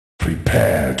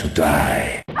Prepare to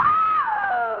die.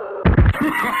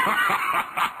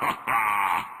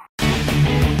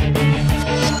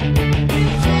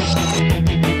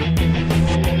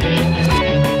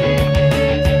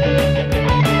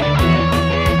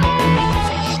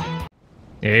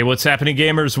 Hey, what's happening,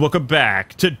 gamers? Welcome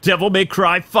back to Devil May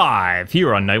Cry 5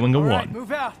 here on Nightwing 1. Right,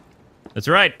 move out. That's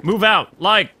right, move out,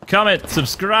 like, comment,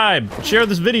 subscribe, share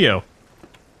this video.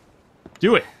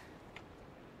 Do it.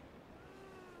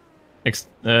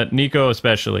 Nico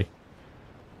especially.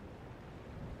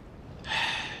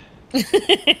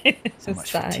 So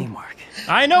much for teamwork.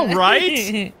 I know,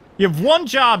 right? You have one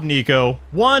job, Nico.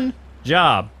 One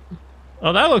job.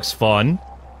 Oh, that looks fun.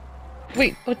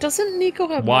 Wait, but doesn't Nico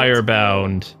have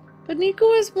Wire-bound. But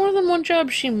Nico has more than one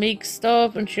job. She makes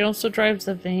stuff, and she also drives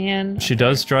the van. She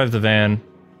does drive the van.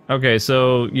 Okay,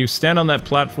 so you stand on that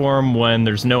platform when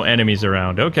there's no enemies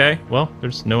around. Okay, well,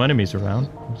 there's no enemies around.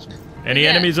 Any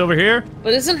enemies over here?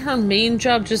 But isn't her main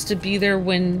job just to be there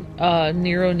when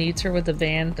Nero needs her with the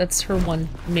van? That's her one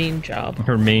main job.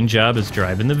 Her main job is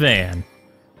driving the van.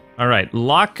 Alright,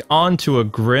 lock onto a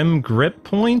grim grip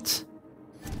point?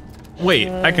 Wait,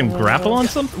 I can grapple on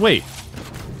something? Wait.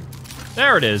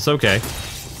 There it is, okay.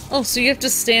 Oh, so you have to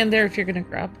stand there if you're gonna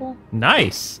grapple?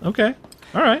 Nice, okay.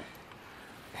 Alright.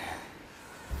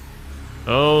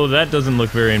 Oh, that doesn't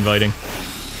look very inviting.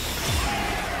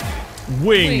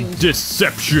 Wing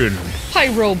deception!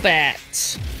 Pyro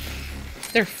bats!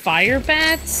 They're fire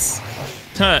bats?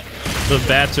 Huh. The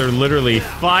bats are literally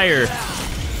fire.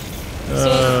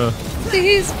 So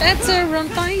these bats are on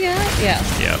fire?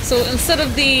 Yeah. So instead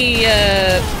of the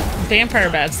vampire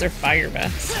bats, they're fire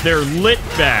bats. They're lit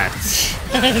bats.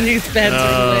 These bats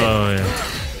are lit.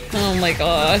 Yeah. Oh my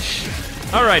gosh.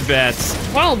 Alright, bats.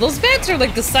 Wow, those bats are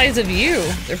like the size of you.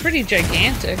 They're pretty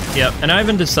gigantic. Yep, and I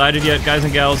haven't decided yet, guys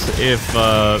and gals, if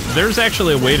there's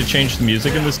actually a way to change the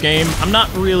music in this game. I'm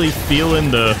not really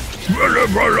feeling the...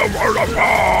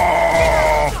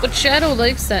 But Shadow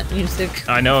likes that music.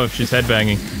 I know, if she's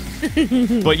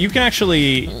headbanging. But you can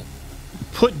actually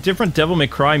put different Devil May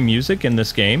Cry music in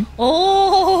this game.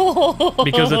 Oh!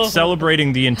 Because it's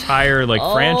celebrating the entire, like,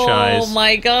 franchise. Oh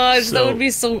my gosh, that would be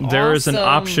so awesome. There is an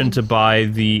option to buy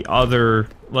the other,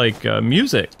 like,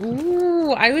 music.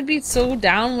 Ooh, I would be so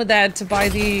down with that, to buy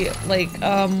the, like,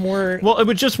 more... Well, it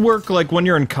would just work, like, when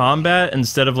you're in combat,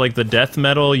 instead of, like, the death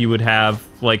metal, you would have,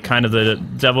 like, kind of the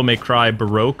Devil May Cry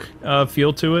Baroque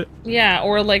feel to it. Yeah,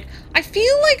 or, like, I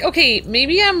feel like, okay,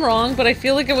 maybe I'm wrong, but I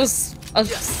feel like it was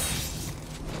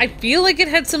I feel like it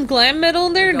had some glam metal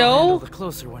in there, no? The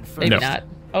closer one first. Maybe not.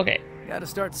 Okay. Gotta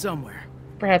start somewhere.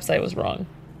 Perhaps I was wrong.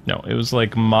 No, it was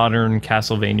like modern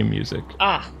Castlevania music.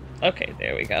 Ah, okay,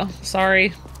 there we go.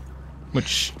 Sorry.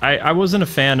 Which, I wasn't a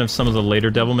fan of some of the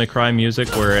later Devil May Cry music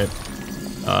where it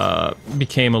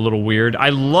became a little weird. I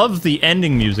love the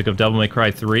ending music of Devil May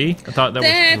Cry 3. I thought that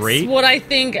was great. That's what I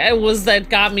think it was that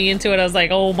got me into it. I was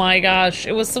like, oh my gosh.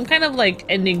 It was some kind of like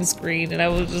ending screen, and I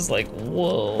was just like,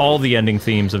 whoa. All the ending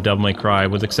themes of Devil May Cry,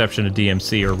 with exception of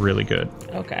DMC, are really good.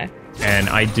 Okay. And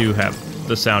I do have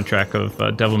the soundtrack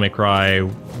of Devil May Cry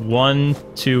 1,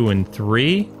 2, and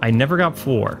 3. I never got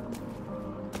 4.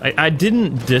 I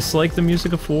didn't dislike the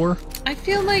music of 4. I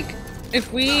feel like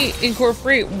if we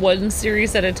incorporate one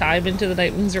series at a time into the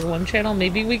Nightwings 1 channel,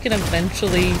 maybe we can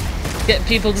eventually get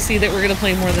people to see that we're gonna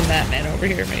play more than Batman over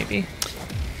here, maybe.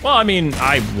 Well, I mean,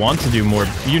 I want to do more.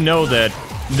 You know that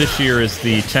this year is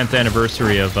the 10th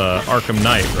anniversary of Arkham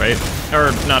Knight, right?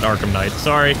 Or, not Arkham Knight,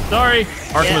 sorry,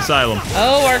 Arkham Asylum.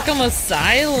 Oh, Arkham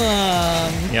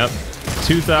Asylum. Yep,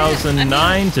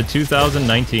 2009 to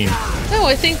 2019. No,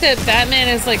 I think that Batman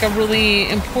is like a really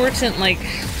important,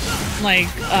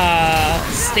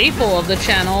 staple of the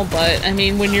channel, but I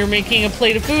mean, when you're making a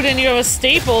plate of food and you have a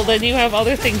staple, then you have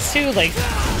other things too, like...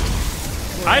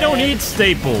 I don't eat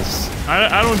staples.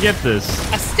 I don't get this.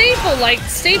 A staple, like,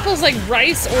 staples like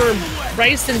rice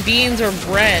and beans or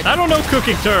bread. I don't know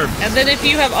cooking terms. And then if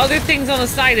you have other things on the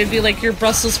side, it'd be like your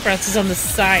Brussels sprouts is on the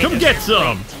side. Come get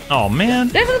some! Oh, man.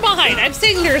 Never mind, I'm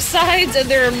saying there are sides and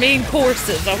there are main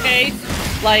courses, okay?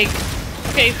 Like...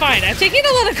 Okay, fine. I've taken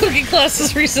a lot of cooking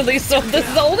classes recently, so this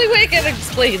is the only way I can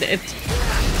explain it.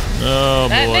 Oh,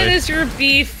 boy. That is your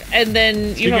beef, and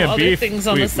then you have other things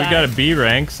on the side. We got a B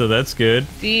rank, so that's good.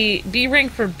 B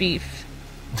rank for beef.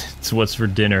 It's what's for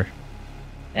dinner.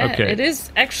 Yeah, okay. It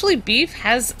is. Actually, beef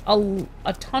has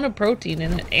a ton of protein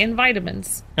in it, and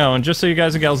vitamins. Oh, and just so you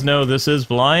guys and gals know, this is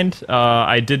blind.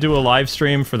 I did do a live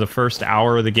stream for the first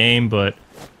hour of the game, but...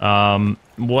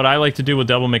 what I like to do with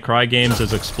Devil May Cry games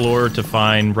is explore to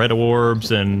find red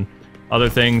orbs and other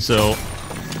things, so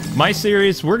my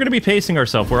series, we're going to be pacing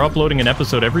ourselves. We're uploading an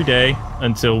episode every day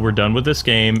until we're done with this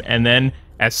game. And then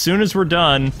as soon as we're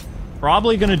done,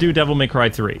 probably going to do Devil May Cry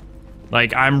 3.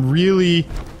 Like, I'm really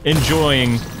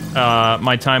enjoying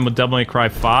my time with Devil May Cry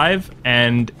 5.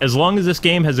 And as long as this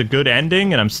game has a good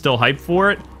ending and I'm still hyped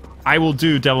for it, I will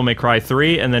do Devil May Cry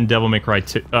 3 and then Devil May Cry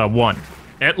 1.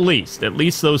 At least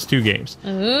those 2 games.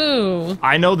 Ooh.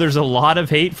 I know there's a lot of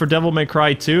hate for Devil May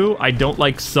Cry 2. I don't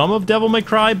like some of Devil May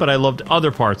Cry, but I loved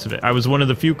other parts of it. I was one of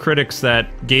the few critics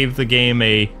that gave the game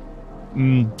a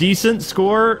decent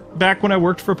score back when I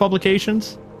worked for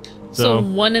publications. So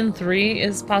 1 and 3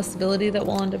 is a possibility that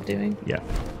we'll end up doing? Yeah.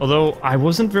 Although, I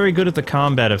wasn't very good at the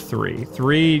combat of 3.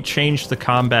 3 changed the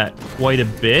combat quite a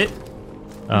bit.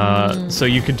 So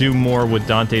you could do more with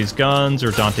Dante's guns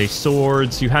or Dante's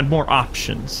swords. You had more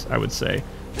options, I would say.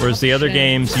 Whereas the other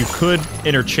games, you could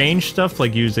interchange stuff,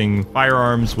 like using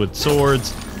firearms with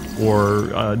swords,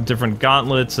 or different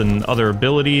gauntlets and other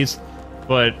abilities.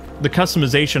 But the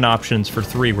customization options for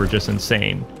 3 were just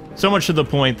insane. So much to the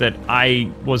point that I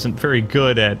wasn't very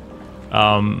good at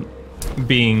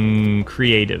being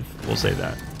creative, we'll say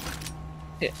that.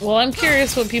 Well, I'm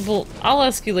curious what people... I'll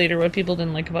ask you later what people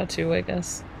didn't like about 2, I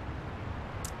guess.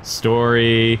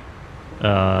 Story,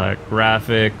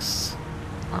 graphics.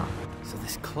 So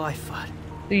this Qliphoth.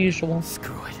 The usual.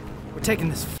 Screw it. We're taking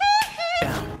this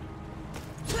down.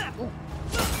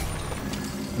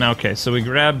 Okay, so we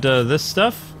grabbed this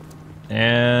stuff,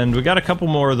 and we got a couple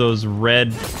more of those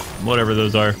red... whatever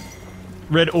those are.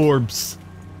 Red orbs.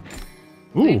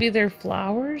 Ooh. Maybe they're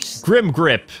flowers? Grim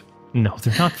Grip. No,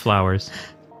 they're not flowers.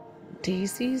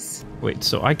 Daisies? Wait,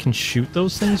 so I can shoot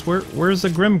those things? Where's the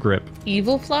Grim Grip?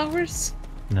 Evil flowers?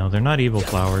 No, they're not evil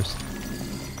flowers.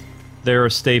 They're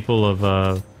a staple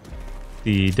of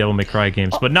the Devil May Cry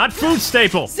games, but not food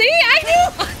staple! See, I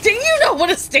knew! Do you know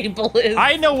what a staple is?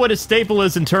 I know what a staple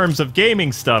is in terms of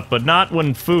gaming stuff, but not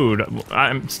when food.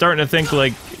 I'm starting to think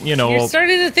like, you know... You're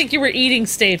starting to think you were eating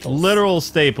staples. Literal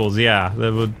staples, yeah.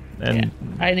 That would... And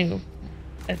yeah, I knew.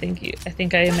 I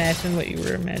think I imagined what you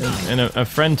were imagining. And a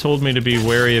friend told me to be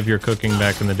wary of your cooking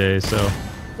back in the day, so...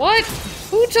 What?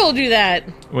 Who told you that?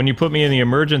 When you put me in the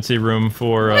emergency room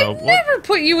for... I never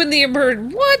put you in the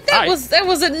emergency... What? That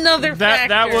was another factor.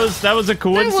 That was a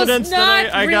coincidence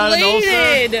that I got an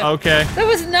ulcer? Okay. That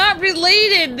was not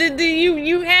related.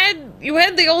 You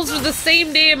had the ulcer the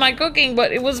same day of my cooking,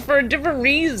 but it was for a different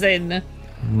reason.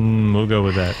 We'll go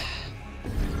with that.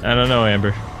 I don't know,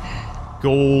 Amber.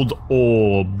 Gold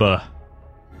orb,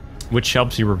 which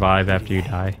helps you revive after you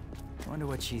die. I wonder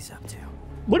what she's up to.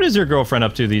 What is your girlfriend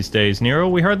up to these days, Nero?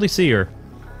 We hardly see her.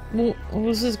 What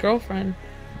was his girlfriend?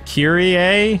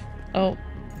 Kyrie? Oh.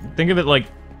 Think of it like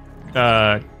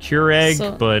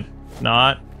Keurig, but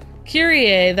not.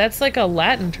 Kyrie, that's like a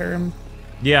Latin term.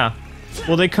 Yeah.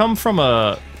 Well, they come from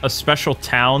a special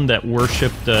town that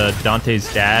worshipped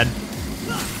Dante's dad,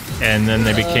 and then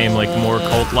they became like more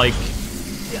cult-like.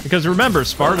 Because remember,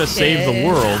 Sparda saved the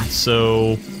world,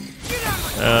 so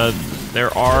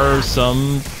there are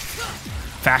some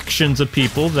factions of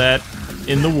people that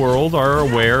in the world are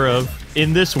aware of,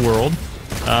 in this world,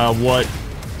 what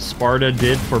Sparda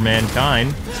did for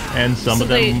mankind, and some of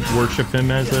them worship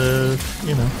him as a,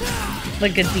 you know...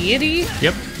 Like a deity?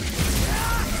 Yep.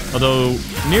 Although,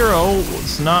 Nero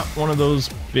was not one of those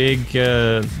big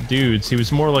dudes. He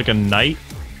was more like a knight,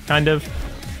 kind of.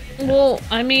 Well,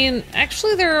 I mean,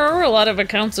 actually there are a lot of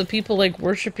accounts of people like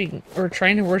worshipping or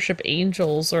trying to worship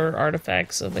angels or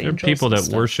artifacts of angels. There are people that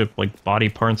worship like body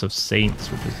parts of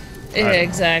saints, which is... Yeah,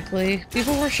 exactly.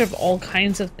 People worship all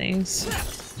kinds of things.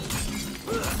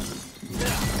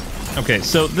 Okay,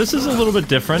 so this is a little bit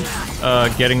different,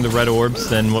 getting the red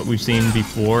orbs than what we've seen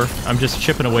before. I'm just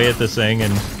chipping away at this thing,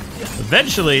 and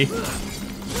eventually,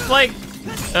 like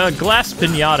a glass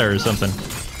pinata or something.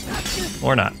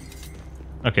 Or not.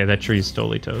 Okay, that tree's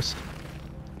totally toast.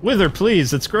 Wither,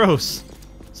 please, it's gross.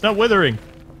 It's not withering.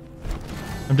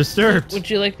 I'm disturbed. Would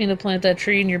you like me to plant that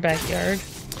tree in your backyard?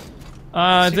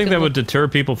 I think that would deter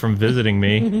people from visiting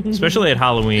me, especially at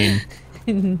Halloween.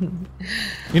 You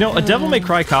know, a Devil May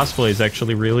Cry cosplay is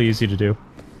actually really easy to do.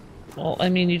 Well, I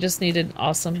mean, you just need an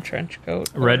awesome trench coat.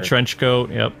 Red trench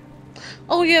coat, yep.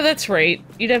 Oh, yeah, that's right.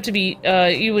 You'd have to be,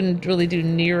 you wouldn't really do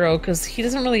Nero, because he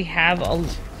doesn't really have a...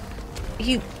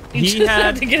 He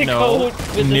had to get a coat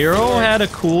with Nero had a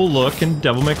cool look in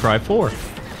Devil May Cry 4.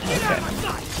 Okay.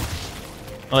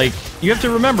 Like, you have to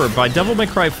remember, by Devil May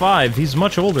Cry 5, he's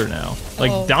much older now.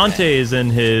 Like, Dante is in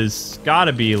his,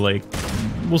 gotta be, like,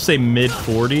 we'll say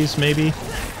mid-40s, maybe?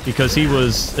 Because he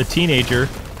was a teenager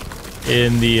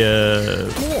in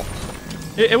the,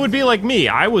 It would be like me.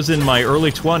 I was in my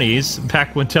early 20s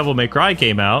back when Devil May Cry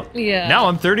came out. Yeah. Now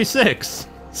I'm 36.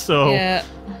 So Yeah.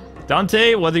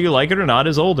 Dante, whether you like it or not,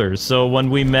 is older. So when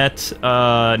we met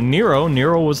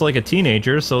Nero was like a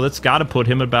teenager, so that's got to put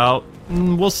him about,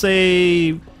 we'll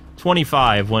say,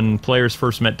 25 when players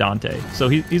first met Dante. So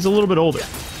he's a little bit older.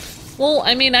 Well,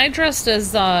 I mean, I dressed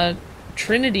as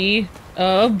Trinity,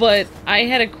 but I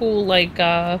had a cool, like,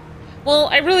 well,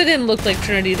 I really didn't look like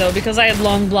Trinity, though, because I had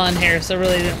long blonde hair, so it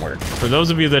really didn't work. For those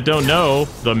of you that don't know,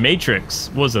 the Matrix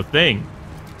was a thing.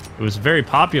 It was a very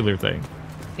popular thing.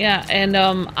 Yeah, and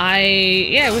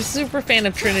I was a super fan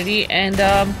of Trinity, and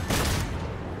I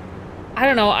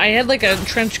don't know, I had like a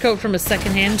trench coat from a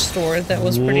secondhand store that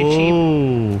was pretty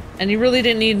cheap. And you really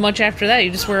didn't need much after that. You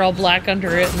just wear all black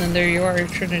under it, and then there you are,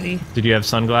 Trinity. Did you have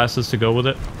sunglasses to go with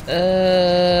it?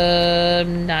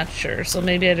 I'm not sure. So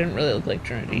maybe I didn't really look like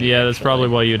Trinity. Yeah, that's probably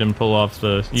why you didn't pull off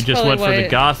the... You just went for the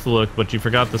goth look, but you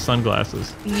forgot the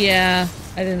sunglasses. Yeah,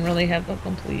 I didn't really have the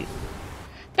complete...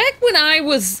 Back when I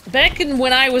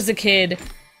was a kid,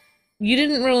 you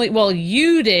didn't really... Well,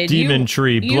 you did. Demon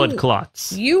tree, blood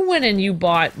clots. You went and you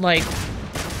bought, like...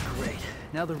 Great.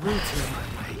 Now the roots are in my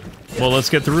way. Well, let's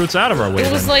get the roots out of our way.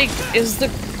 It was then. like...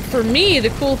 For me, the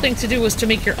cool thing to do was to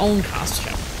make your own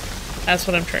costume. That's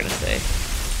what I'm trying to say.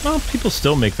 Well, people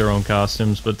still make their own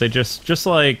costumes, but they just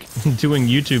like doing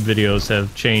YouTube videos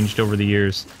have changed over the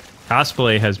years.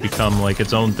 Cosplay has become like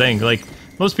its own thing. Like,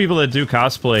 most people that do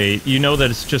cosplay, you know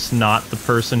that it's just not the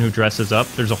person who dresses up.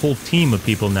 There's a whole team of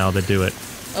people now that do it.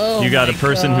 Oh, you got a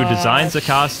person who designs the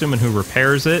costume and who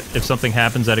repairs it if something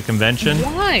happens at a convention.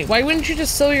 Why? Why wouldn't you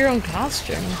just sew your own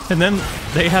costume? And then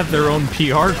they have their own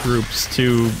PR groups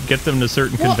to get them to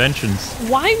certain conventions.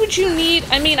 Why would you need...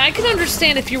 I mean, I can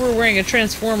understand if you were wearing a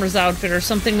Transformers outfit or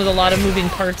something with a lot of moving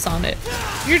parts on it.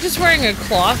 If you're just wearing a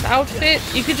cloth outfit,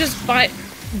 you could just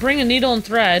bring a needle and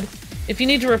thread. If you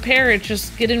need to repair it,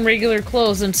 just get in regular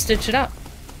clothes and stitch it up.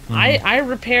 I've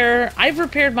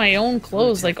repaired my own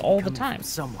clothes like all the time.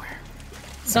 Somewhere.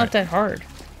 It's not that hard.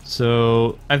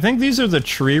 So I think these are the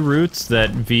tree roots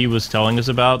that V was telling us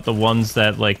about, the ones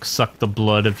that like suck the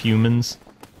blood of humans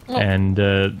and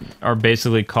are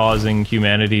basically causing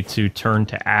humanity to turn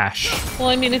to ash. Well,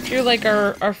 I mean, if you're like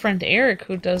our friend Eric,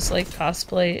 who does like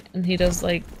cosplay, and he does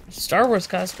like Star Wars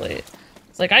cosplay,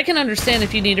 it's like I can understand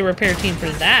if you need a repair team for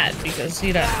that, because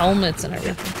you got helmets and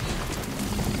everything.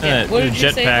 Yeah, what did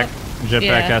you say jetpack. about- Jetpack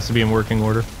Yeah. has to be in working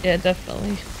order. Yeah,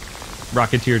 definitely.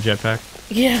 Rocketeer jetpack.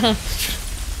 Yeah.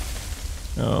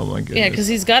 Oh my goodness. Yeah, because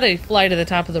he's got to fly to the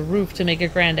top of the roof to make a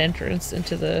grand entrance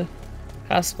into the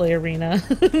cosplay arena.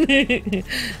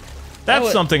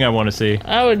 That's something I want to see.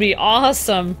 That would be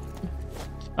awesome.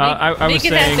 I was Make it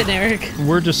saying, happen, Eric.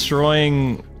 we're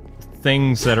destroying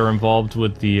things that are involved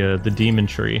with the demon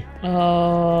tree.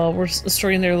 Oh, we're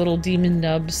destroying their little demon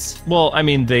nubs. Well, I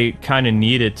mean, they kind of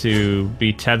need it to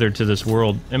be tethered to this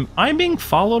world. Am I being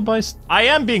followed by... I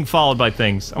am being followed by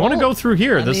things. I want to go through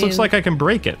here. I This looks mean- like I can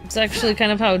break it. It's actually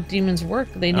kind of how demons work.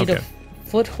 They need Okay. a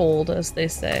foothold, as they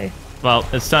say. Well,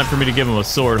 it's time for me to give him a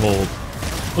sword hold.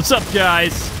 What's up,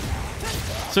 guys?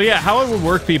 So yeah, how it would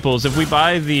work, people, is if we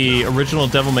buy the original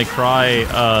Devil May Cry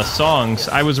songs,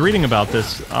 I was reading about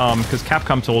this, because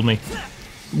Capcom told me,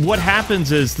 what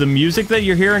happens is the music that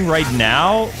you're hearing right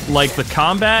now, like the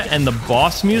combat and the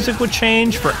boss music would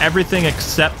change for everything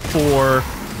except for,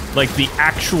 like, the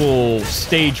actual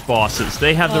stage bosses.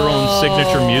 They have their own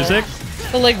signature music.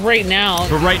 But like right now,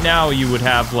 But right now, you would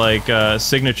have like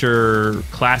signature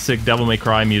classic Devil May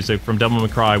Cry music from Devil May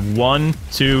Cry 1,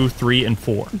 2, 3, and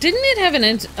 4. didn't it have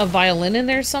a violin in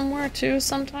there somewhere too?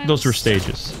 Sometimes Those were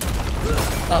stages.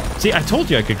 Oh. See, I told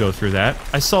you I could go through that.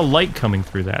 I saw light coming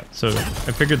through that, so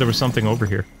I figured there was something over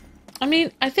here. I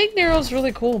mean, I think Nero's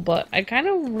really cool, but I kind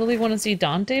of really want to see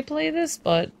Dante play this,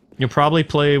 but... You'll probably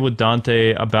play with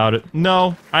Dante about it.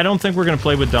 No, I don't think we're going to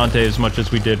play with Dante as much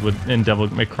as we did in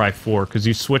Devil May Cry 4, because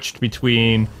you switched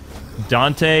between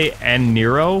Dante and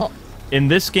Nero. Oh. In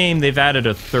this game, they've added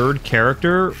a third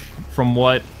character from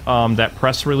what that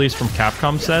press release from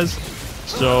Capcom says.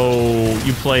 So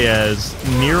you play as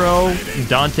Nero,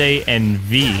 Dante, and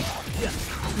V.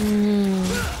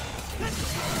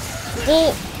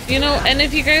 Well, you know, and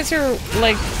if you guys are,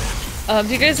 like... if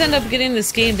you guys end up getting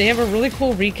this game, they have a really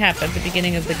cool recap at the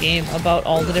beginning of the game about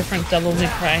all the different Devil May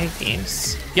Cry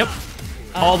games. Yep.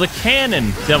 All the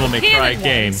canon Devil May Cry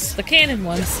games. The canon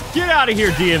ones. Get out of here,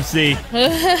 DMC!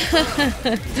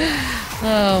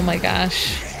 Oh my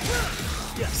gosh.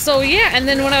 So yeah, and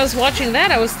then when I was watching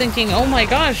that, I was thinking, oh my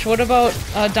gosh, what about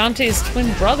Dante's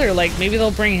twin brother? Like, maybe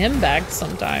they'll bring him back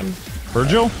sometime.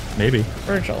 Virgil? Maybe.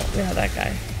 Virgil, yeah, that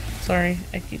guy. Sorry,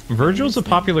 I keep... Virgil's a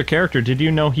popular character. Did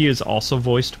you know he is also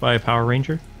voiced by a Power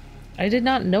Ranger? I did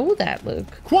not know that,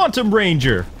 Luke. Quantum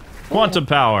Ranger! Quantum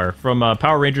Power from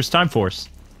Power Rangers Time Force.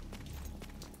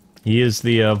 He is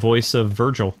the voice of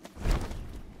Virgil.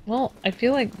 Well, I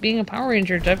feel like being a Power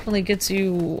Ranger definitely gets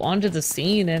you onto the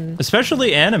scene and...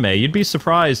 Especially anime. You'd be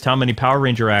surprised how many Power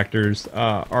Ranger actors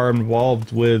are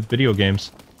involved with video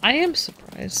games. I am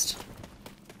surprised.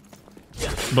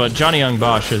 But Johnny Young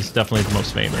Bosch is definitely the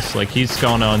most famous. Like, he's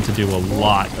gone on to do a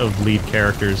lot of lead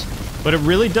characters. But it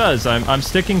really does. I'm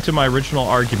sticking to my original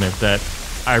argument that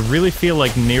I really feel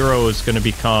like Nero is going to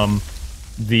become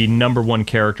the #1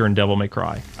 character in Devil May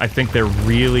Cry. I think they're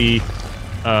really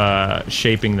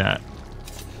shaping that.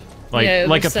 Like, yeah,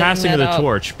 like a passing of the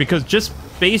torch. Because just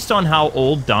based on how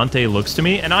old Dante looks to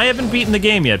me, and I haven't beaten the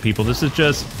game yet, people. This is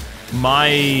just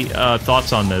my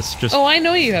thoughts on this. Just Oh, I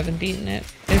know you haven't beaten it.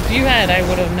 If you had, I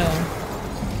would have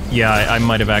known. Yeah, I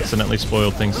might have accidentally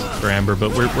spoiled things for Amber,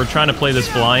 but we're trying to play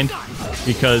this blind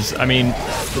because, I mean,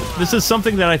 this is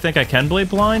something that I think I can play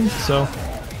blind, so...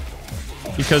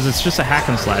 Because it's just a hack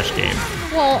and slash game.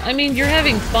 Well, I mean, you're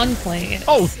having fun playing it.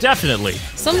 Oh, definitely!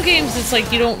 Some games, it's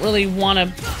like you don't really want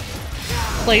to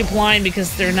play blind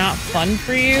because they're not fun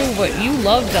for you, but you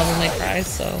love Devil May Cry,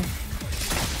 so...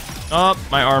 Oh,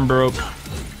 my arm broke.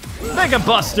 Mega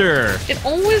Buster! It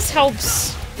always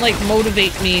helps, like,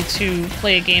 motivate me to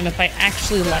play a game if I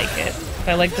actually like it. If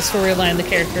I like the storyline, the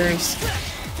characters,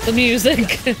 the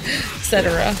music,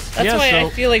 etc. That's Yeah, why so- I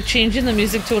feel like changing the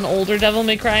music to an older Devil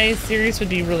May Cry series would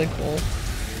be really cool.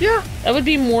 Yeah. That would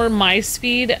be more my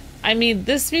speed. I mean,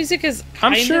 this music is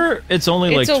I'm kind sure of, it's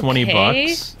only like it's 20 okay,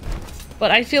 bucks. but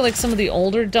I feel like some of the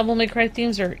older Devil May Cry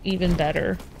themes are even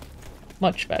better.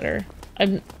 Much better.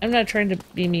 I'm not trying to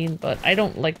be mean, but I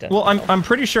don't like them. Well, I'm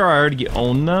pretty sure I already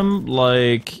own them.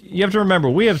 Like, you have to remember,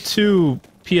 we have 2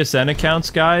 PSN accounts,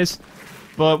 guys.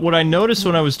 But what I noticed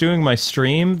when I was doing my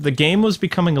stream, the game was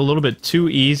becoming a little bit too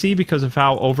easy because of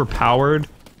how overpowered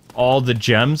all the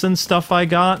gems and stuff I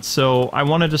got. So I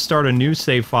wanted to start a new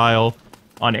save file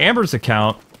on Amber's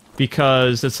account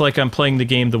because it's like I'm playing the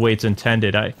game the way it's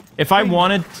intended. If I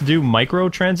wanted to do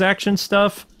microtransaction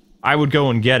stuff, I would go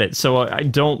and get it. So I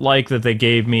don't like that they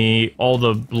gave me all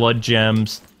the blood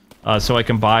gems so I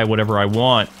can buy whatever I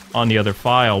want on the other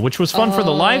file, which was fun for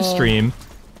the live stream.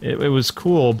 It was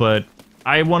cool, but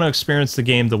I want to experience the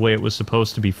game the way it was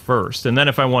supposed to be first. And then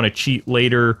if I want to cheat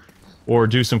later or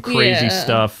do some crazy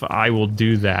stuff, I will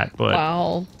do that. But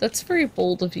wow, that's very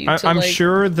bold of you. I'm like...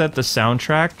 sure that the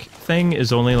soundtrack thing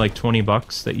is only like 20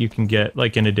 bucks that you can get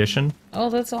like in addition.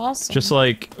 Oh, that's awesome. Just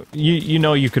like you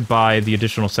know, you could buy the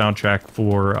additional soundtrack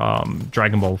for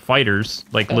Dragon Ball Fighters,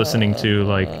 like listening to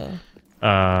like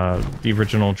the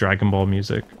original Dragon Ball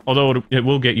music. Although it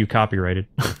will get you copyrighted.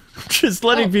 Just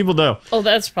letting people know. Oh,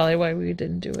 that's probably why we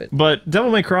didn't do it. But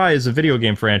Devil May Cry is a video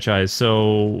game franchise,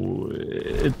 so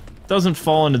it doesn't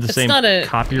fall into the same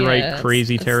copyright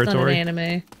crazy territory. It's not an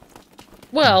anime.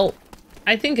 Well,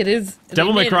 I think it is.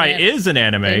 Devil May Cry is an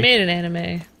anime. They made an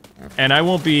anime. And I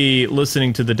won't be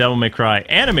listening to the Devil May Cry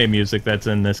anime music that's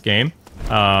in this game.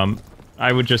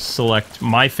 I would just select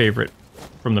my favorite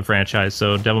from the franchise.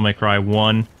 So Devil May Cry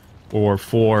 1 or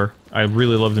 4. I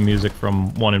really love the music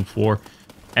from 1 and 4.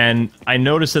 And I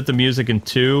noticed that the music in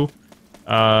 2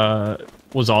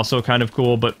 was also kind of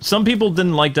cool, but some people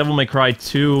didn't like Devil May Cry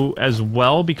 2 as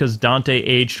well because Dante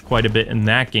aged quite a bit in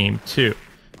that game too.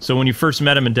 So when you first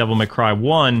met him in Devil May Cry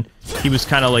 1, he was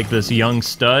kind of like this young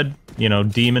stud, you know,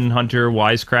 demon hunter,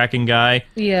 wisecracking guy.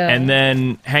 Yeah. And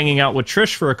then hanging out with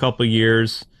Trish for a couple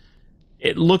years,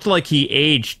 it looked like he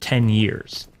aged 10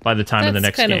 years by the time of the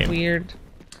next game. That's kind of weird.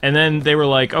 And then they were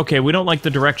like, okay, we don't like the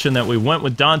direction that we went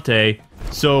with Dante,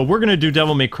 so we're going to do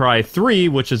Devil May Cry 3,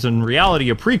 which is in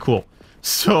reality a prequel.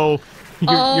 So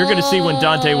you're going to see when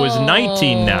Dante was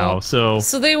 19 now, so...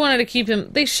 So they wanted to keep him...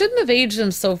 They shouldn't have aged him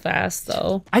so fast,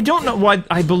 though. I don't know why...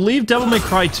 I believe Devil May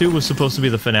Cry 2 was supposed to be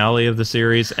the finale of the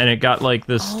series, and it got, like,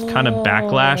 this kind of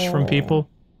backlash from people.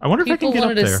 I wonder if I can get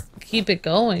up there. People wanted to keep it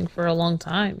going for a long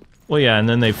time. Well, yeah, and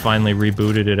then they finally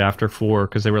rebooted it after 4,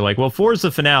 because they were like, well, 4 is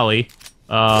the finale.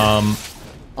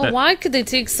 Why could they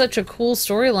take such a cool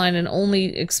storyline and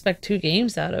only expect 2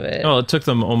 games out of it? Well, it took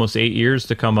them almost 8 years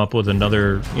to come up with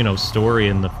another, you know, story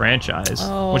in the franchise,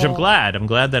 which I'm glad. I'm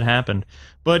glad that happened.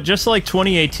 But just like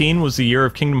 2018 was the year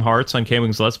of Kingdom Hearts on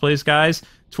Kwings Let's Plays, guys,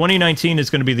 2019 is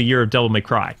going to be the year of Devil May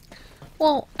Cry.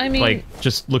 Well, I mean... Like,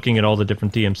 just looking at all the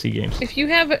different DMC games. If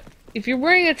you're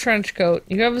wearing a trench coat,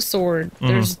 you have a sword,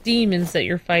 there's demons that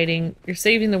you're fighting, you're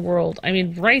saving the world. I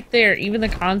mean, right there, even the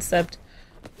concept...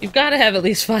 You've got to have at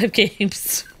least 5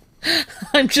 games.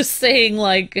 I'm just saying,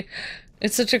 like,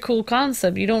 It's such a cool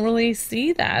concept. You don't really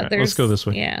see that. Right, let's go this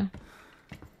way. Yeah.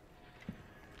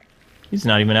 He's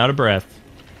not even out of breath.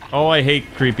 Oh, I hate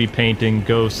creepy painting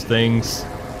ghost things.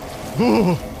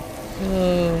 Good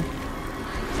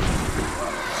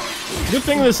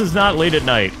thing this is not late at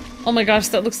night. Oh my gosh,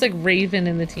 that looks like Raven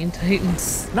in the Teen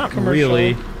Titans. Not commercial.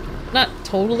 really. Not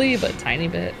totally, but tiny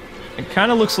bit. It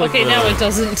kind of looks like Okay, now it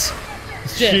doesn't.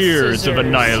 Shears of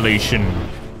annihilation.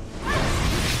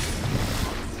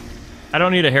 I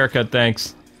don't need a haircut,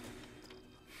 thanks.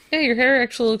 Yeah, your hair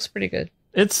actually looks pretty good.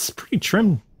 It's pretty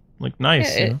trimmed. Like,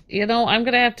 nice, Yeah, you know, I'm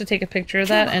gonna have to take a picture of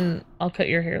that, and I'll cut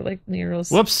your hair like Nero's.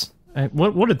 Whoops.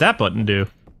 What did that button do?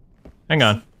 Hang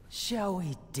on. Shall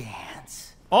we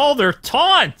dance? Oh, they're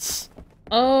taunts!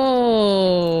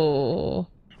 Oh.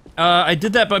 I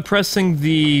did that by pressing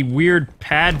the weird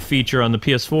pad feature on the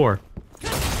PS4.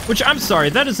 Which, I'm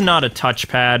sorry, that is not a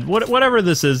touchpad. Whatever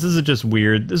this is just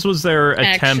weird. This was their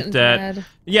attempt at... Pad.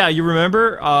 Yeah, you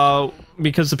remember?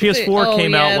 Because the PS4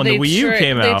 came out when the Wii U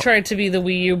came out. They tried to be the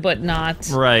Wii U, but not.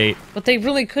 Right. But they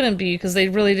really couldn't be, because they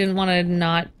really didn't want to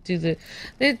not do the...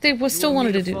 They still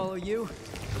wanted to do... Follow you?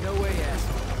 No way,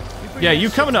 asshole. Yeah, you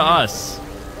coming to us.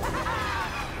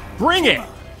 Bring it!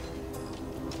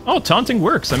 Oh, taunting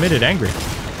works. I made it angry.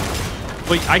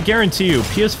 But I guarantee you,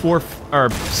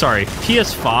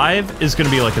 PS5 is going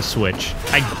to be like a Switch.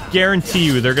 I guarantee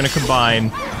you they're going to combine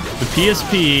the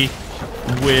PSP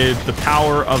with the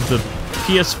power of the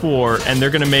PS4, and they're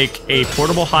going to make a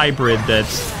portable hybrid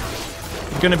that's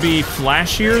going to be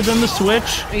flashier than the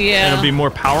Switch. Yeah. And it'll be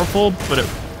more powerful, but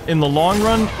in the long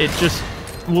run, it just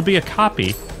will be a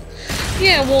copy.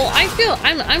 Yeah, well,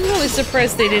 I'm really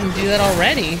surprised they didn't do that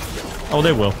already. Oh,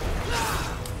 they will.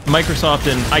 Microsoft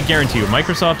and, I guarantee you,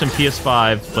 Microsoft and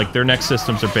PS5, like, their next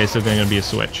systems are basically going to be a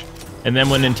Switch. And then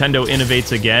when Nintendo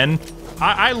innovates again,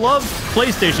 I love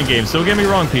PlayStation games, don't get me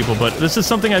wrong, people, but this is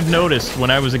something I've noticed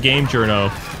when I was a game journo,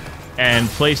 and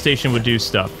PlayStation would do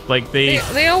stuff. Like, they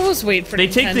always wait for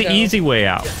Nintendo. They take the easy way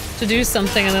out. To do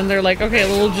something, and then they're like, okay,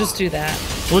 well, we'll just do that.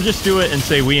 We'll just do it and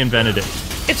say we invented it.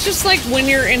 It's just like when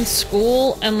you're in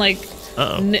school, and like,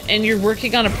 and you're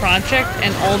working on a project,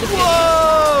 and all the kids...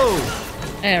 Whoa!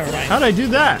 Never mind. How'd I do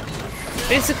that?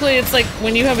 Basically, it's like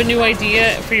when you have a new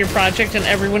idea for your project and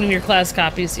everyone in your class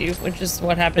copies you, which is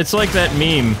what happens. It's like that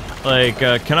meme. Like,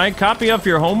 can I copy up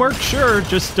your homework? Sure,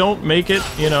 just don't make it,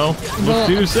 you know, look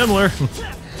too similar.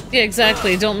 Yeah,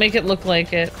 exactly. Don't make it look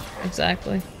like it.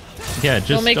 Exactly. Yeah, just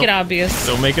don't make it obvious.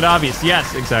 Don't make it obvious.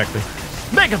 Yes, exactly.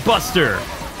 Mega Buster!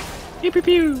 Pew pew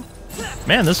pew!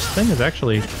 Man, this thing is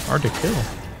actually hard to kill.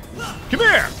 Come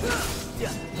here!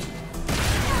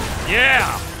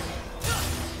 Yeah!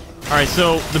 Alright,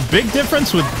 so the big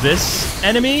difference with this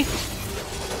enemy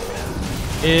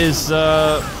is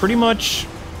pretty much...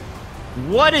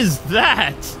 What is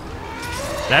that?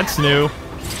 That's new.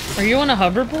 Are you on a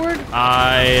hoverboard?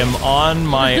 I am on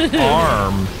my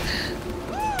arm.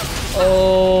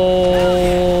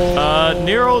 Oh.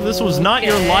 Nero, this was not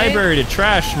your library to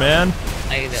trash, man.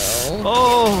 I know.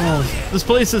 Oh, this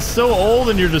place is so old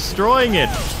and you're destroying it.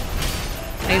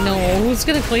 I know. Who's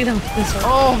gonna clean up this one?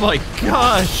 Oh my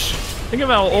gosh. Think of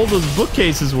how old those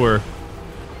bookcases were.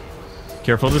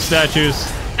 Careful of the statues.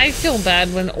 I feel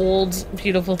bad when old,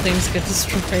 beautiful things get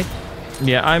destroyed.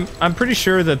 Yeah, I'm pretty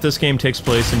sure that this game takes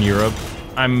place in Europe.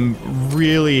 I'm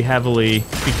really heavily,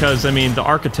 because, I mean, the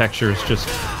architecture is just,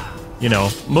 you know,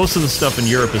 most of the stuff in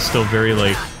Europe is still very,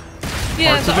 like,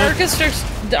 yeah,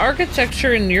 the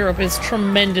architecture in Europe is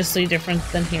tremendously different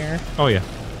than here. Oh, yeah.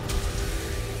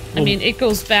 I mean, it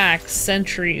goes back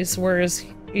centuries, whereas,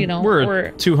 you know, we're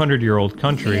a 200-year-old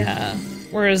country. Yeah.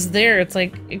 Whereas there, it's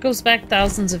like, it goes back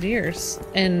thousands of years.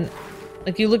 And,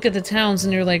 like, you look at the towns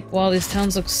and you're like, wow, these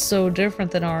towns look so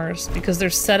different than ours because they're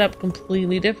set up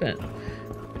completely different.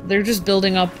 They're just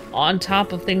building up on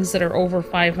top of things that are over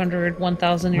 500,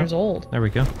 1,000 years old. There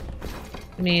we go.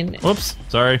 I mean... Whoops.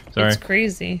 Sorry. It's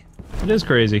crazy. It is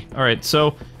crazy. Alright,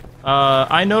 so...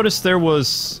 I noticed there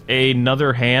was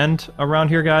another hand around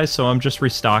here, guys, so I'm just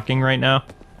restocking right now.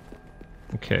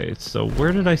 Okay, so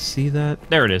where did I see that?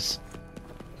 There it is.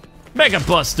 Mega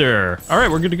Buster!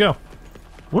 Alright, we're good to go.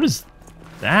 What is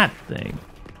that thing?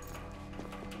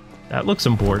 That looks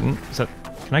important. Is that...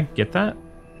 Can I get that?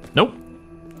 Nope.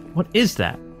 What is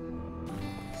that?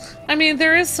 I mean,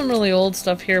 there is some really old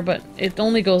stuff here, but it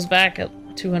only goes back at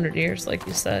 200 years, like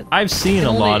you said. I've seen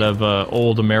a lot of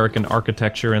old American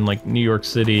architecture in, like, New York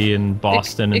City and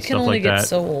Boston and stuff like that. It can only get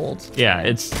so old.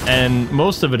 Yeah, and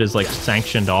most of it is, like,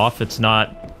 sanctioned off. It's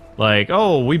not like,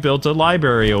 oh, we built a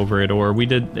library over it, or we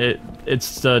did it.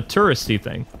 It's a touristy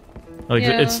thing. Like,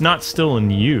 it's not still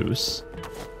in use.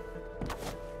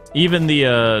 Even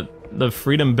the the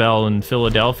Freedom Bell in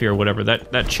Philadelphia or whatever,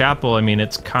 that chapel, I mean,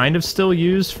 it's kind of still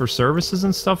used for services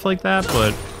and stuff like that,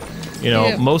 but, you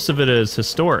know, most of it is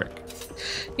historic.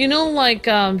 You know, like,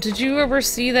 did you ever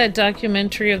see that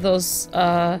documentary of those,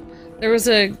 there was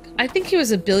I think he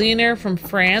was a billionaire from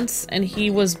France, and he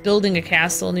was building a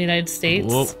castle in the United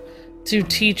States to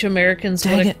teach Americans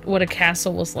what a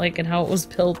castle was like and how it was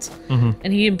built.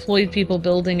 And he employed people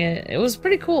building it. It was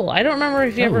pretty cool. I don't remember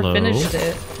if he ever finished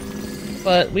it,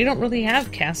 but we don't really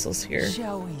have castles here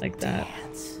like that.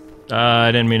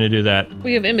 I didn't mean to do that.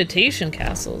 We have imitation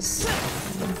castles.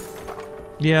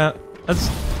 Yeah, that's...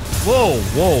 Whoa,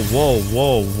 whoa, whoa,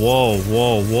 whoa, whoa,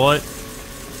 whoa, what?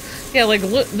 Yeah, like,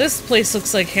 look, this place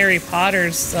looks like Harry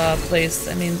Potter's place.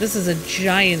 I mean, this is a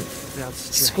giant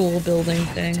school building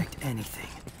thing.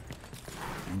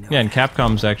 Yeah, and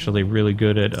Capcom's actually really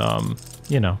good at,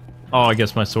 you know... Oh, I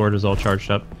guess my sword is all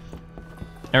charged up.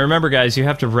 And remember, guys, you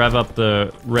have to rev up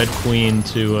the Red Queen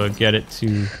to get it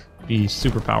to be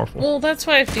super powerful. Well, that's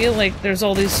why I feel like there's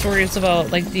all these stories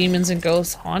about, like, demons and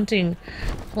ghosts haunting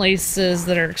places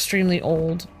that are extremely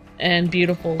old and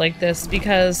beautiful like this,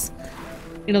 because,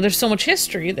 you know, there's so much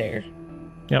history there.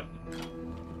 Yep.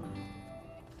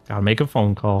 Gotta make a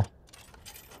phone call.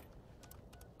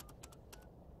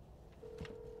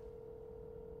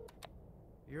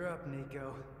 You're up,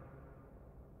 Nico.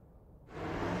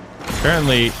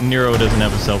 Apparently, Nero doesn't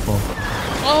have a cell phone.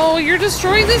 Oh, you're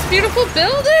destroying this beautiful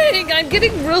building! I'm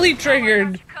getting really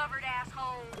triggered.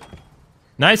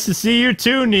 Nice to see you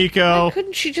too, Nico. Why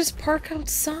couldn't she just park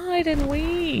outside and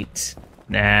wait?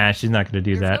 Nah, she's not gonna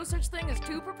do that. There's no such thing as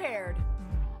too prepared.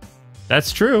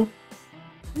 That's true.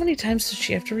 How many times does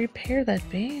she have to repair that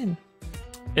van?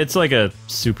 It's like a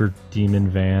super demon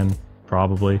van,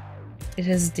 probably. It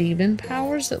has demon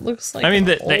powers? It looks like... I mean,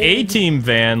 the A-Team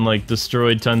van, like,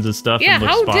 destroyed tons of stuff and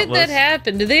looked spotless. How did that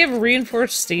happen? Did they have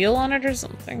reinforced steel on it or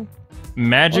something?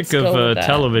 Magic of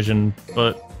television,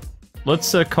 but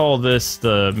let's call this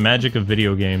the magic of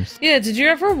video games. Yeah, did you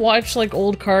ever watch, like,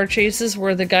 old car chases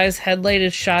where the guy's headlight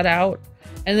is shot out,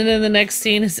 and then in the next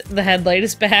scene, the headlight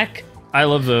is back? I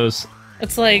love those.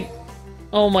 It's like,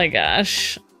 oh my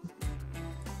gosh.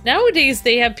 Nowadays,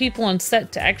 they have people on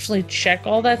set to actually check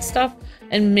all that stuff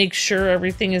and make sure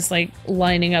everything is, like,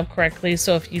 lining up correctly,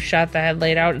 so if you shot the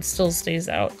headlight out, it still stays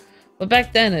out. But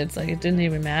back then, it's like, it didn't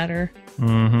even matter.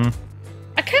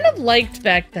 I kind of liked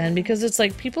back then, because it's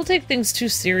like, people take things too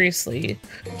seriously.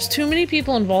 There's too many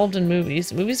people involved in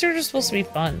movies. Movies are just supposed to be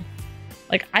fun.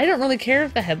 Like, I don't really care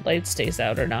if the headlight stays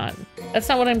out or not. That's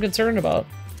not what I'm concerned about.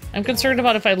 I'm concerned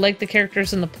about if I like the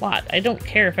characters and the plot. I don't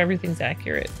care if everything's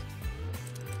accurate.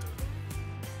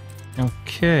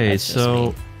 Okay,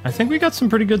 so I think we got some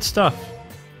pretty good stuff.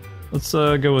 Let's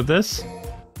go with this.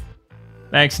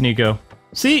 Thanks, Nico.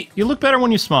 See, you look better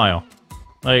when you smile.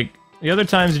 Like, the other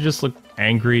times you just look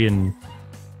angry and...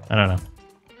 I don't know.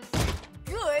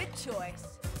 Good choice.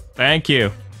 Thank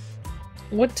you.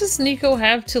 What does Nico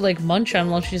have to, like, munch on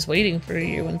while she's waiting for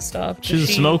you and stuff? She's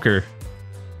a smoker.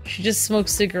 She just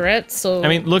smokes cigarettes, so... I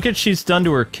mean, look what she's done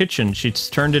to her kitchen. She's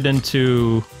turned it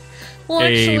into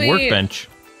a workbench.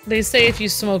 They say if you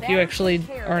smoke, you actually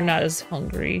are not as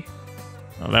hungry.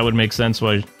 Well, that would make sense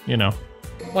why, you know.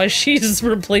 Why she's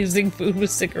replacing food with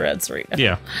cigarettes right now.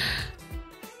 Yeah.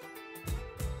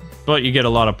 But you get a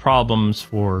lot of problems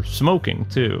for smoking,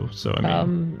 too, so I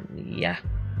mean... yeah.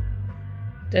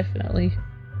 Definitely.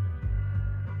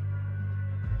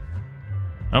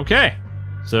 Okay.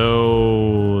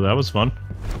 So, that was fun.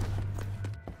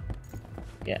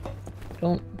 Yeah.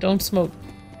 Don't smoke,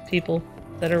 people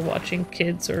that are watching,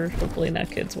 kids, or hopefully not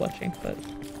kids watching, but...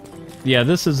 Yeah,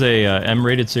 this is a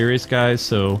M-rated series, guys,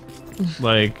 so,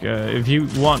 like, if you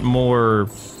want more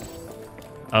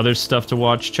other stuff to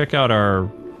watch, check out our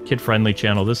kid-friendly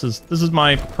channel. This is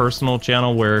my personal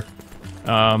channel where,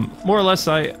 more or less,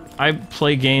 I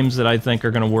play games that I think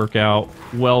are going to work out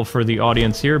well for the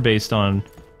audience here based on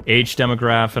age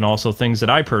demographic and also things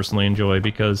that I personally enjoy,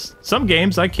 because some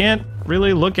games I can't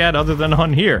really look at other than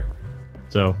on here.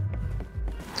 So...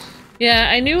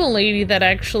 Yeah, I knew a lady that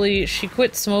actually, she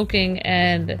quit smoking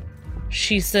and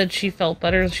she said she felt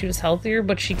better, she was healthier,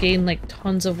 but she gained like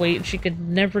tons of weight and she could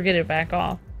never get it back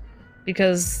off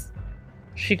because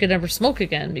she could never smoke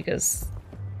again because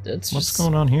it's What's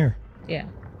going on here? Yeah.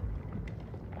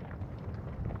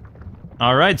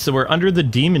 Alright, so we're under the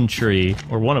demon tree,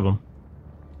 or one of them.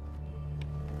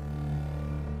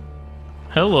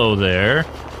 Hello there.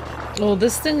 Oh,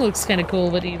 this thing looks kind of cool,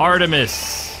 but even...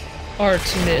 Artemis!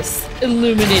 Artemis,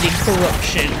 illuminating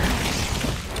corruption.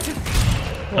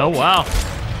 Oh, wow.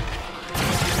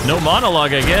 No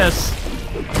monologue, I guess.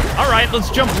 Alright, let's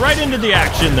jump right into the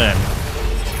action then.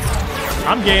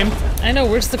 I'm game. I know,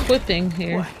 where's the quipping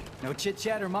here? What? No chit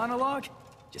chat or monologue?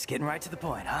 Just getting right to the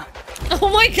point, huh? Oh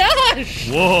my gosh!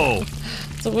 Whoa.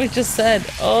 That's what we just said.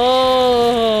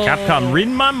 Oh. Capcom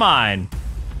reading my mind.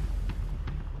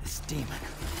 This demon.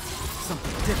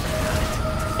 Something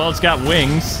different. Well, it's got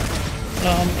wings.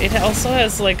 It also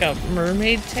has like a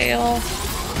mermaid tail.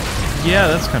 Yeah,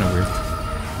 that's kind of weird.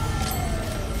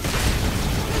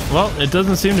 Well, it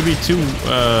doesn't seem to be too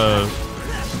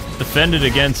defended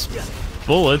against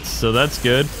bullets, so that's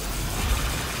good.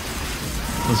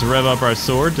 Let's rev up our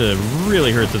sword to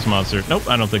really hurt this monster. Nope,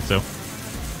 I don't think so.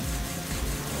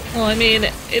 Well, I mean,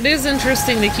 it is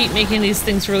interesting to keep making these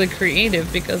things really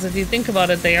creative, because if you think about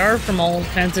it, they are from all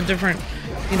kinds of different,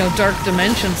 you know, dark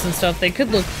dimensions and stuff. They could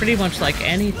look pretty much like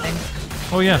anything.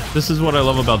 Oh yeah, this is what I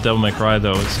love about Devil May Cry,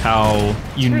 though. It's how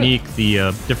unique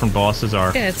the different bosses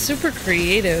are. Yeah, it's super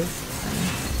creative.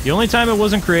 The only time it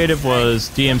wasn't creative was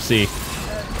DMC.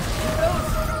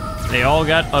 They all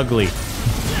got ugly.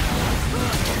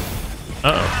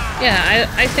 Uh-oh.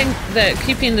 Yeah, I think that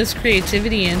keeping this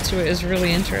creativity into it is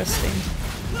really interesting.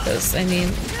 Because, I mean,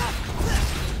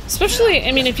 especially,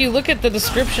 I mean, if you look at the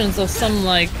descriptions of some,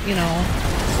 like, you know,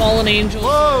 fallen angels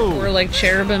or like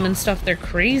cherubim and stuff, they're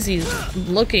crazy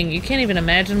looking. You can't even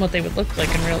imagine what they would look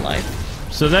like in real life.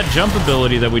 So that jump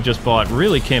ability that we just bought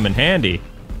really came in handy.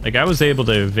 Like, I was able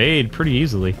to evade pretty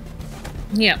easily.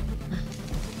 Yeah.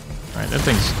 Alright, that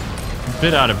thing's a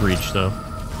bit out of reach, though.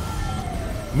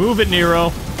 Move it,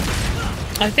 Nero.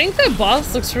 I think the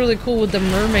boss looks really cool with the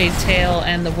mermaid tail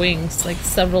and the wings, like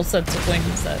several sets of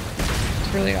wings.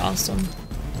 That's really awesome.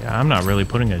 Yeah, I'm not really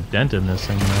putting a dent in this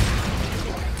thing, though.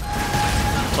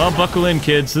 Well, buckle in,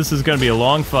 kids. This is gonna be a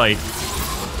long fight.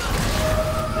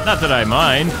 Not that I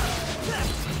mind.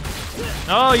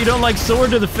 Oh, you don't like sword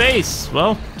to the face.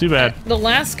 Well, too bad. The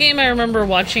last game I remember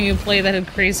watching you play that had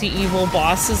crazy evil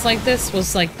bosses like this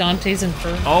was like Dante's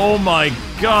Inferno. Oh my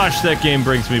gosh, that game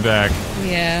brings me back.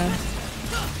 Yeah.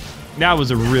 That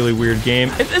was a really weird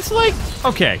game. It's like,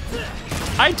 okay,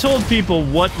 I told people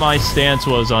what my stance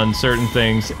was on certain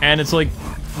things, and it's like,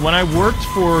 when I worked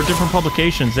for different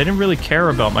publications, they didn't really care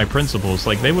about my principles.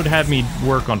 Like, they would have me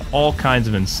work on all kinds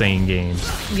of insane games.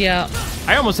 Yeah.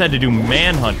 I almost had to do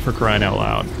Manhunt, for crying out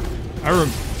loud.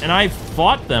 And I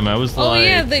fought them. I was like... Oh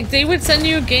yeah, they would send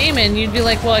you a game and you'd be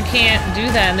like, well, I can't do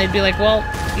that. And they'd be like, well,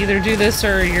 either do this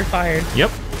or you're fired.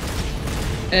 Yep.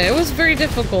 It was very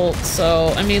difficult,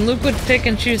 so, I mean, Luke would pick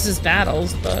and choose his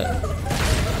battles, but...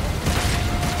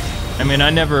 I mean,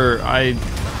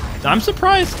 I'm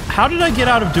surprised. How did I get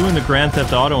out of doing the Grand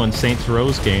Theft Auto and Saints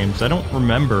Row games? I don't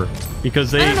remember. Because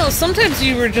they... I don't know, sometimes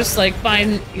you were just like,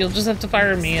 fine, you'll just have to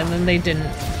fire me, and then they didn't.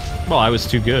 Well, I was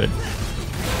too good.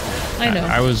 I know.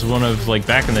 I was one of, like,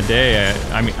 back in the day,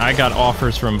 I mean, I got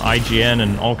offers from IGN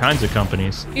and all kinds of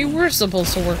companies. You were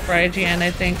supposed to work for IGN, I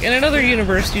think. In another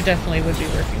universe, you definitely would be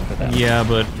working for them. Yeah,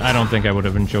 but I don't think I would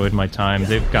have enjoyed my time.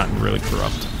 They've gotten really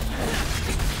corrupt.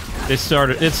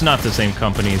 It's not the same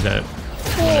company that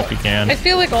when it began. I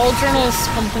feel like all journalist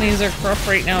companies are corrupt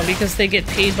right now because they get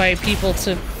paid by people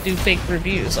to do fake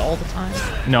reviews all the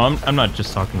time. No, I'm not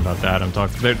just talking about that. I'm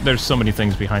talking... There's so many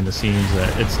things behind the scenes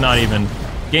that it's not even...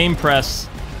 Game Press,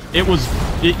 it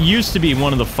used to be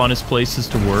one of the funnest places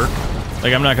to work.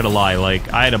 Like, I'm not gonna lie,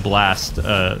 like, I had a blast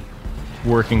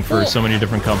working for so many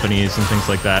different companies and things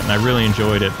like that, and I really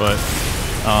enjoyed it, but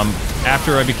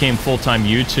after I became full-time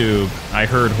YouTube, I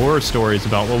heard horror stories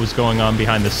about what was going on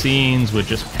behind the scenes with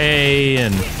just pay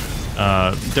and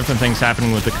different things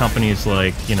happening with the companies,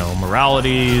 like, you know,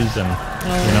 moralities and,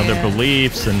 you know, their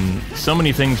beliefs, and so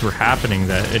many things were happening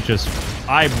that it just...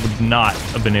 I would not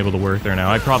have been able to work there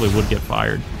now. I probably would get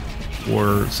fired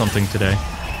or something today.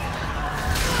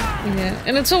 Yeah,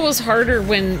 and it's always harder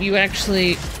when you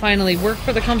actually finally work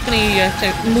for the company. You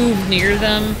have to move near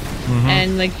them,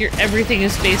 and like everything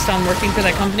is based on working for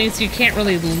that company, so you can't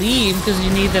really leave because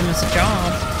you need them as a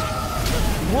job.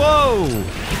 Whoa!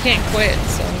 You can't quit,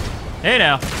 so... Hey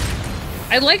now.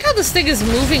 I like how this thing is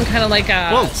moving kind of like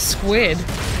a squid,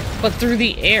 but through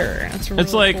the air. That's really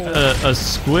It's like cool. a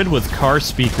squid with car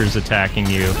speakers attacking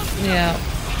you. Yeah.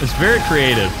 It's very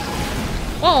creative.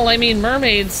 Well, I mean,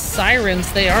 mermaids,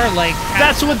 sirens, they are like...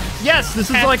 That's what... Yes,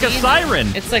 this is like a siren.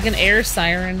 It's like an air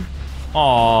siren.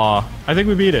 Aw, I think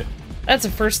we beat it. That's the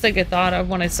first thing I thought of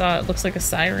when I saw it. It looks like a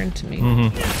siren to me.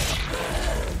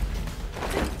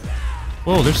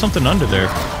 Whoa, there's something under there.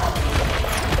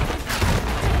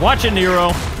 Watch it, Nero.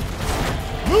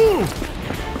 Move!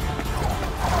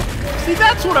 See,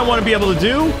 that's what I want to be able to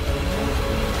do.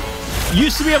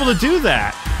 Used to be able to do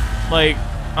that. Like,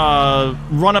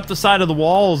 run up the side of the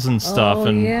walls and stuff,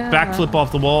 and backflip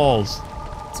off the walls.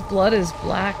 Its blood is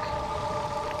black.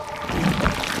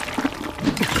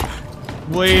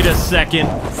 Wait a second.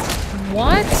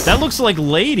 What? That looks like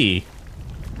Lady.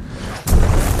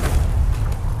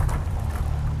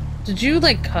 Did you,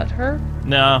 like, cut her?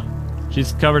 No.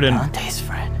 She's covered in... Dante's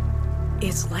friend.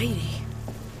 It's Lady.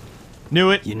 Knew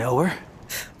it. You know her?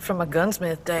 From my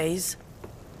gunsmith days.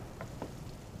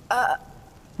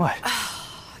 What?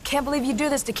 I can't believe you do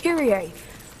this to Kyrie.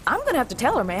 I'm gonna have to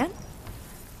tell her, man.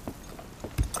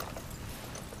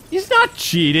 He's not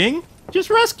cheating. Just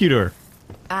rescued her.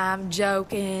 I'm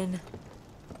joking.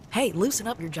 Hey, loosen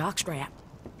up your jockstrap.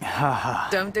 Haha.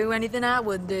 Don't do anything I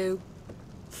would do.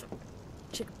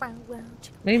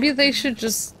 Maybe they should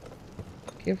just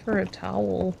give her a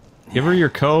towel. Give her your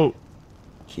coat.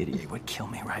 Kyrie would kill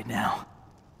me right now.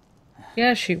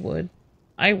 Yeah, she would.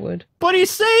 I would. But he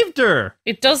saved her.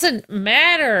 It doesn't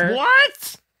matter.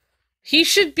 What? He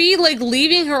should be, like,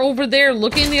 leaving her over there,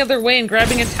 looking the other way, and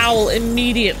grabbing a towel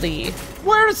immediately.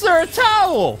 Where's there a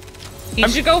towel? He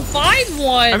should go find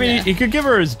one. I mean, he could give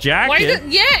her his jacket.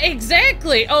 Yeah,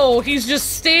 exactly. Oh, he's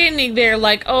just standing there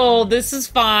like, oh, this is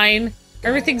fine.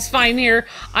 Everything's fine here.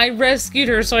 I rescued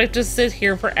her, so I have to sit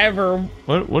here forever.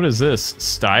 What is this?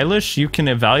 Stylish? You can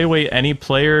evaluate any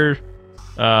player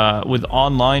with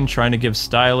online trying to give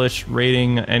stylish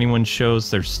rating anyone shows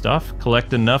their stuff.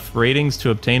 Collect enough ratings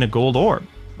to obtain a gold orb.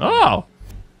 Oh,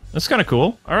 that's kind of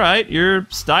cool. All right, you're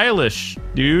stylish,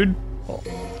 dude.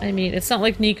 I mean, it's not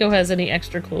like Nico has any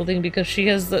extra clothing because she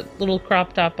has the little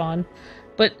crop top on.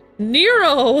 But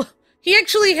Nero, he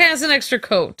actually has an extra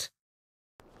coat.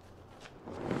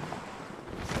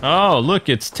 Oh, look,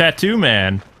 it's Tattoo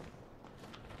Man.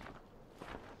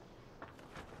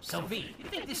 So, V, you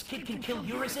think this kid can kill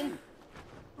Urizen?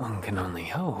 One can only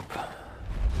hope.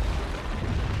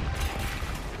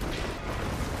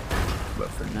 But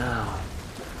for now,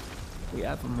 we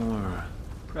have a more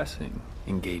pressing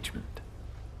engagement.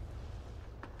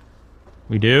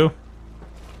 We do?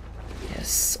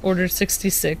 Yes, Order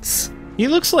 66. He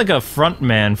looks like a front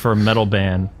man for a metal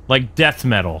band. Like death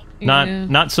metal. Yeah.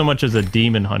 Not so much as a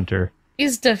demon hunter.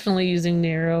 He's definitely using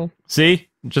Nero. See?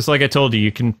 Just like I told you,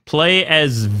 you can play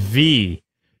as V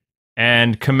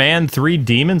and command 3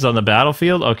 demons on the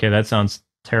battlefield. Okay, that sounds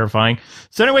terrifying.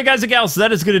 So anyway, guys and gals,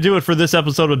 that is going to do it for this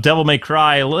episode of Devil May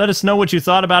Cry. Let us know what you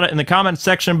thought about it in the comment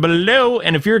section below,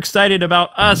 and if you're excited about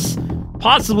us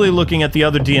possibly looking at the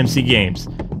other DMC games.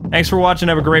 Thanks for watching,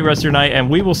 have a great rest of your night, and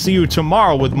we will see you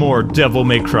tomorrow with more Devil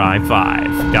May Cry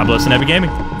 5. God bless and happy gaming.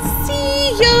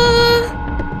 See ya!